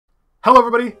Hello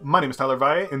everybody, my name is Tyler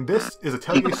Valle, and this is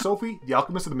Atelier Sophie, the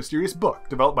Alchemist of the Mysterious Book,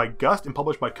 developed by Gust and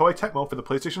published by Koei Tecmo for the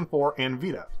PlayStation 4 and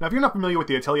Vita. Now if you're not familiar with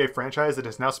the Atelier franchise that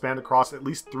has now spanned across at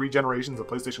least 3 generations of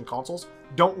PlayStation consoles,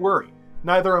 don't worry,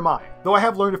 neither am I, though I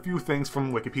have learned a few things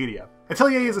from Wikipedia.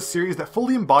 Atelier is a series that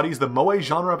fully embodies the moe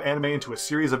genre of anime into a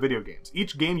series of video games.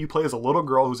 Each game you play as a little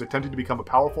girl who's attempting to become a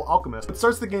powerful alchemist, but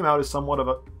starts the game out as somewhat of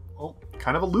a, well,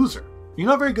 kind of a loser. You're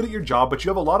not very good at your job, but you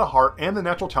have a lot of heart and the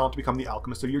natural talent to become the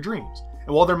alchemist of your dreams.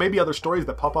 And while there may be other stories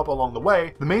that pop up along the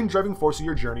way, the main driving force of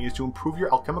your journey is to improve your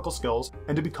alchemical skills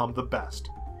and to become the best.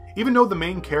 Even though the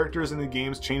main characters in the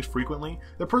games change frequently,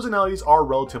 their personalities are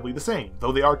relatively the same,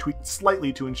 though they are tweaked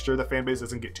slightly to ensure the fanbase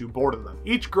doesn't get too bored of them.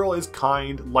 Each girl is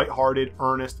kind, lighthearted,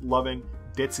 earnest, loving,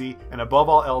 ditzy, and above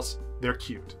all else, they're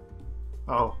cute.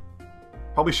 Oh,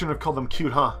 probably shouldn't have called them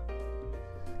cute, huh?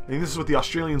 I think this is what the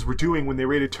Australians were doing when they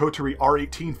rated Toturi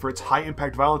R18 for its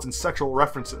high-impact violence and sexual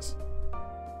references.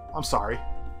 I'm sorry.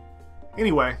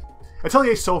 Anyway,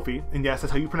 Atelier Sophie, and yes,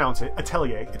 that's how you pronounce it,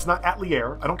 Atelier, it's not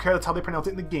Atelier, I don't care that's how they pronounce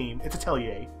it in the game, it's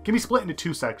Atelier, can be split into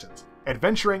 2 sections.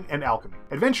 Adventuring and alchemy.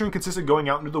 Adventuring consists of going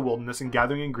out into the wilderness and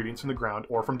gathering ingredients from the ground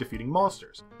or from defeating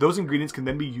monsters. Those ingredients can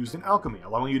then be used in alchemy,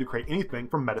 allowing you to create anything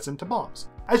from medicine to bombs.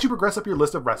 As you progress up your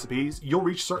list of recipes, you'll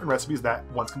reach certain recipes that,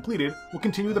 once completed, will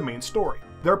continue the main story.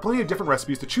 There are plenty of different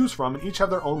recipes to choose from, and each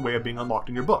have their own way of being unlocked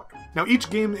in your book. Now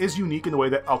each game is unique in the way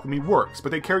that alchemy works,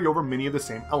 but they carry over many of the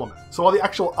same elements. So while the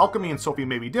actual alchemy in Sophie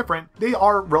may be different, they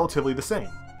are relatively the same.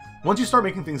 Once you start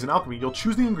making things in alchemy, you'll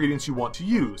choose the ingredients you want to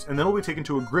use, and then it'll be taken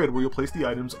to a grid where you'll place the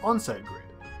items on said grid.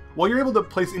 While you're able to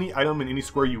place any item in any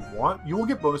square you want, you will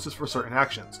get bonuses for certain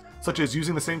actions, such as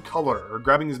using the same color or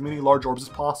grabbing as many large orbs as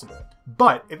possible.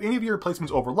 But if any of your placements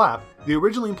overlap, the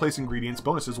originally placed ingredients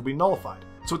bonuses will be nullified,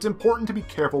 so it's important to be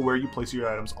careful where you place your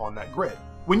items on that grid.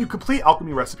 When you complete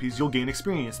alchemy recipes, you'll gain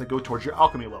experience that go towards your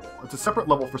alchemy level. It's a separate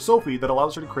level for Sophie that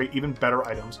allows her to create even better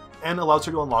items and allows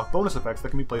her to unlock bonus effects that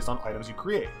can be placed on items you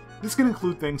create. This can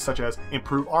include things such as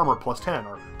improve armor plus 10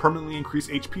 or permanently increase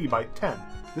HP by 10.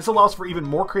 This allows for even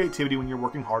more creativity when you're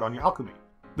working hard on your alchemy.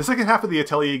 The second half of the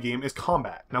Atelier game is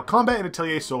combat. Now combat in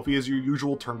Atelier Sophie is your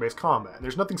usual turn-based combat.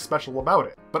 There's nothing special about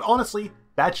it, but honestly,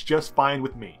 that's just fine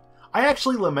with me. I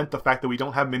actually lament the fact that we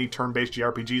don't have many turn-based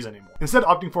JRPGs anymore, instead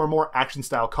opting for a more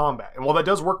action-style combat. And while that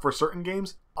does work for certain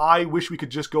games, I wish we could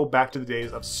just go back to the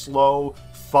days of slow,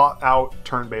 thought-out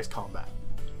turn-based combat.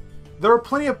 There are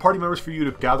plenty of party members for you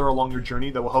to gather along your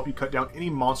journey that will help you cut down any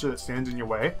monster that stands in your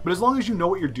way, but as long as you know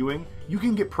what you're doing, you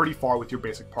can get pretty far with your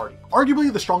basic party.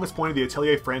 Arguably the strongest point of the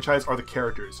Atelier franchise are the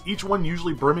characters. Each one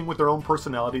usually brimming with their own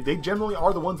personality, they generally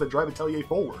are the ones that drive Atelier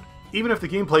forward, even if the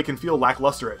gameplay can feel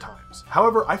lackluster at times.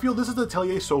 However, I feel this is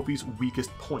Atelier Sophie's weakest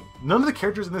point. None of the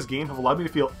characters in this game have allowed me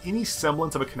to feel any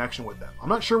semblance of a connection with them. I'm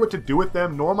not sure what to do with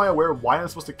them, nor am I aware of why I'm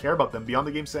supposed to care about them beyond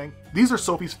the game saying, "These are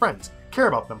Sophie's friends. Care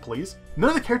about them, please." None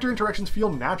of the character interactions feel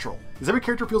natural, as every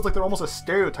character feels like they're almost a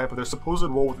stereotype of their supposed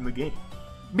role within the game.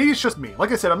 Maybe it's just me.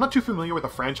 Like I said, I'm not too familiar with the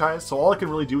franchise, so all I can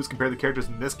really do is compare the characters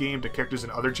in this game to characters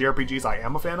in other JRPGs I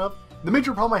am a fan of. The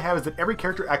major problem I have is that every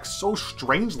character acts so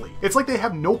strangely. It's like they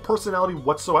have no personality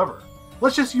whatsoever.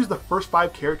 Let's just use the first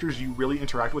 5 characters you really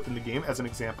interact with in the game as an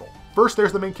example. First,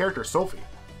 there's the main character, Sophie.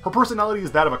 Her personality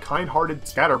is that of a kind-hearted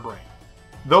scatterbrain,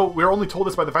 though we're only told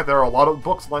this by the fact that there are a lot of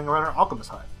books lying around her alchemist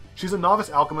hut. She's a novice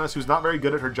alchemist who's not very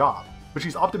good at her job, but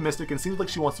she's optimistic and seems like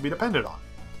she wants to be depended on.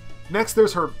 Next,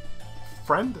 there's her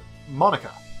friend,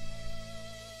 Monica.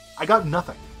 I got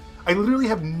nothing. I literally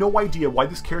have no idea why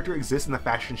this character exists in the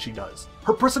fashion she does.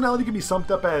 Her personality can be summed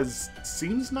up as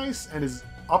seems nice and is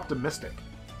optimistic,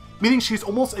 meaning she's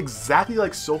almost exactly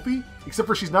like Sophie, except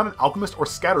for she's not an alchemist or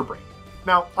scatterbrain.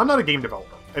 Now, I'm not a game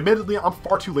developer. Admittedly, I'm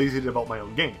far too lazy to develop my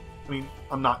own game. I mean,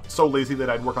 I'm not so lazy that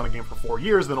I'd work on a game for 4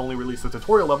 years, then only release the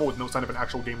tutorial level with no sign of an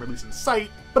actual game release in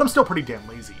sight, but I'm still pretty damn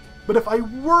lazy. But if I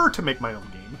were to make my own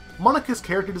game, Monica's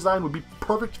character design would be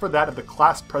perfect for that of the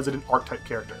class president archetype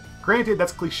character. Granted,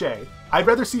 that's cliche. I'd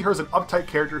rather see her as an uptight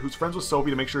character who's friends with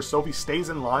Sophie to make sure Sophie stays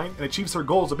in line and achieves her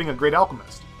goals of being a great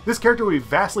alchemist. This character would be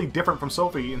vastly different from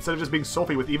Sophie instead of just being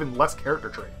Sophie with even less character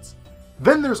traits.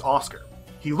 Then there's Oscar.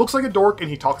 He looks like a dork and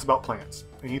he talks about plants,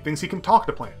 and he thinks he can talk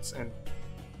to plants, and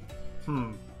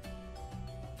I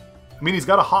mean, he's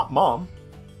got a hot mom.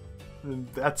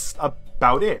 That's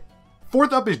about it.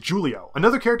 Fourth up is Julio,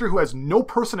 another character who has no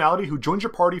personality who joins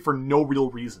your party for no real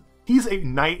reason. He's a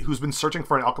knight who's been searching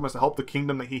for an alchemist to help the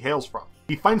kingdom that he hails from.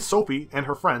 He finds Sophie and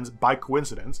her friends by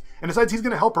coincidence and decides he's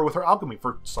going to help her with her alchemy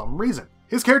for some reason.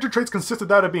 His character traits consist of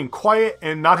that of being quiet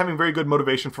and not having very good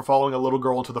motivation for following a little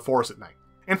girl into the forest at night.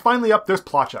 And finally up, there's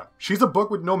Placha. She's a book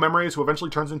with no memories who eventually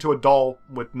turns into a doll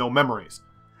with no memories.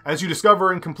 As you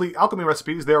discover and complete alchemy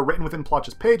recipes, they are written within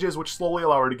Plotch's pages, which slowly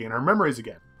allow her to gain her memories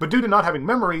again. But due to not having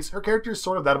memories, her character is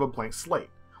sort of that of a blank slate,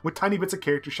 with tiny bits of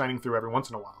character shining through every once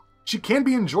in a while. She can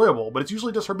be enjoyable, but it's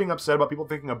usually just her being upset about people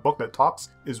thinking a book that talks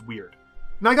is weird.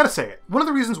 Now I gotta say it, one of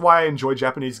the reasons why I enjoy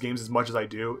Japanese games as much as I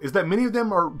do is that many of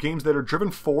them are games that are driven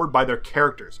forward by their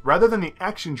characters, rather than the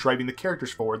action driving the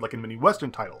characters forward like in many Western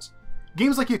titles.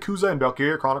 Games like Yakuza and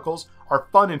Valkyria Chronicles are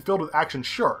fun and filled with action,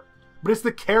 sure, but it's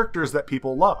the characters that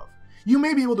people love. You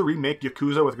may be able to remake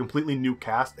Yakuza with a completely new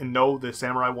cast and know the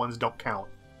samurai ones don't count,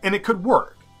 and it could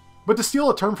work. But to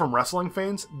steal a term from wrestling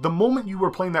fans, the moment you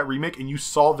were playing that remake and you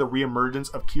saw the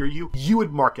reemergence of Kiryu, you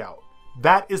would mark out.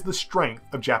 That is the strength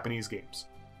of Japanese games.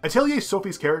 Atelier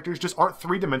Sophie's characters just aren't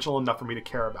three-dimensional enough for me to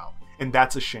care about, and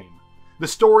that's a shame. The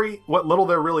story, what little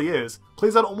there really is,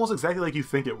 plays out almost exactly like you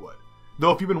think it would.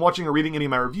 Though if you've been watching or reading any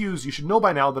of my reviews, you should know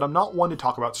by now that I'm not one to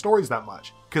talk about stories that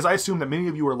much, because I assume that many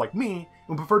of you are like me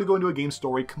and prefer to go into a game's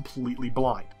story completely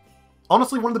blind.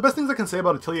 Honestly, one of the best things I can say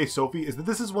about Atelier Sophie is that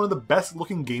this is one of the best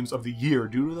looking games of the year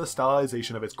due to the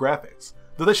stylization of its graphics.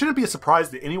 Though that shouldn't be a surprise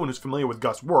to anyone who's familiar with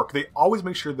Gust's work, they always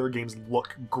make sure their games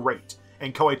look great.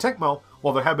 And Koei Tecmo,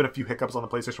 while there have been a few hiccups on the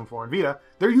PlayStation 4 and Vita,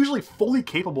 they're usually fully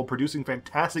capable of producing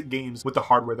fantastic games with the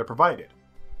hardware they're provided.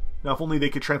 Now if only they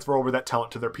could transfer over that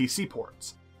talent to their PC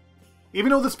ports.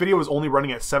 Even though this video is only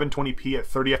running at 720p at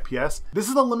 30 FPS, this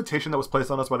is a limitation that was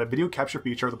placed on us by the video capture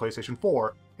feature of the PlayStation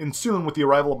 4, and soon with the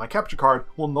arrival of my capture card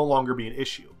will no longer be an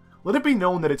issue. Let it be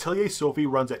known that Atelier Sophie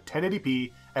runs at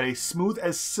 1080p at a smooth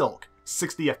as silk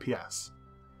 60 FPS.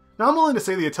 Now I'm willing to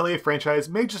say the Atelier franchise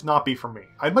may just not be for me.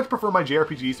 I'd much prefer my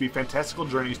JRPGs to be fantastical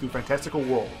journeys through fantastical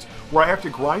worlds, where I have to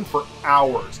grind for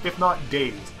hours, if not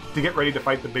days, to get ready to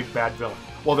fight the big bad villain,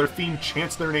 while their theme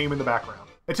chants their name in the background.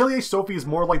 Atelier Sophie is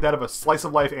more like that of a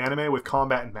slice-of-life anime with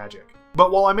combat and magic.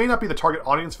 But while I may not be the target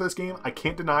audience for this game, I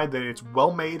can't deny that it's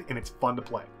well made and it's fun to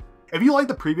play. If you like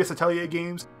the previous Atelier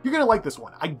games, you're gonna like this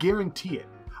one, I guarantee it.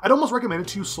 I'd almost recommend it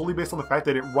to you solely based on the fact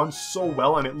that it runs so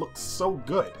well and it looks so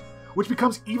good. Which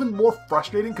becomes even more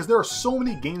frustrating because there are so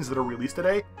many games that are released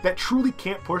today that truly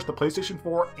can't push the PlayStation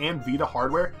 4 and Vita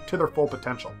hardware to their full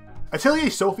potential. Atelier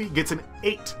Sophie gets an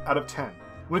 8 out of 10.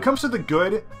 When it comes to the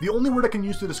good, the only word I can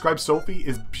use to describe Sophie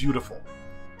is beautiful.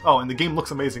 Oh, and the game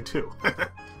looks amazing too.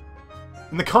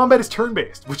 And the combat is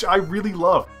turn-based, which I really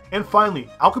love. And finally,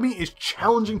 alchemy is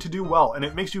challenging to do well, and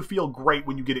it makes you feel great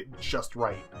when you get it just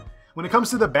right. When it comes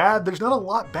to the bad, there's not a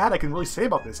lot bad I can really say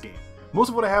about this game. Most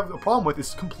of what I have a problem with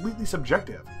is completely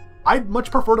subjective. I'd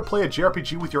much prefer to play a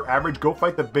JRPG with your average go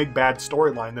fight the big bad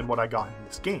storyline than what I got in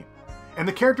this game. And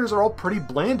the characters are all pretty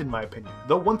bland in my opinion,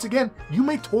 though once again, you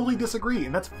may totally disagree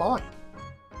and that's fine.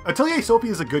 Atelier Sophie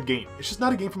is a good game, it's just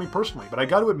not a game for me personally, but I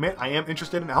gotta admit I am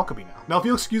interested in alchemy now. Now if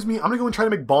you'll excuse me, I'm gonna go and try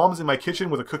to make bombs in my kitchen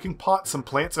with a cooking pot, some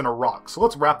plants, and a rock, so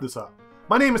let's wrap this up.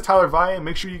 My name is Tyler Valle, and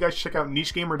make sure you guys check out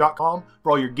nichegamer.com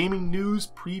for all your gaming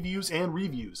news, previews, and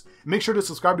reviews. And make sure to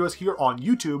subscribe to us here on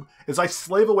YouTube as I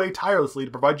slave away tirelessly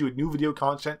to provide you with new video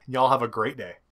content, and y'all have a great day.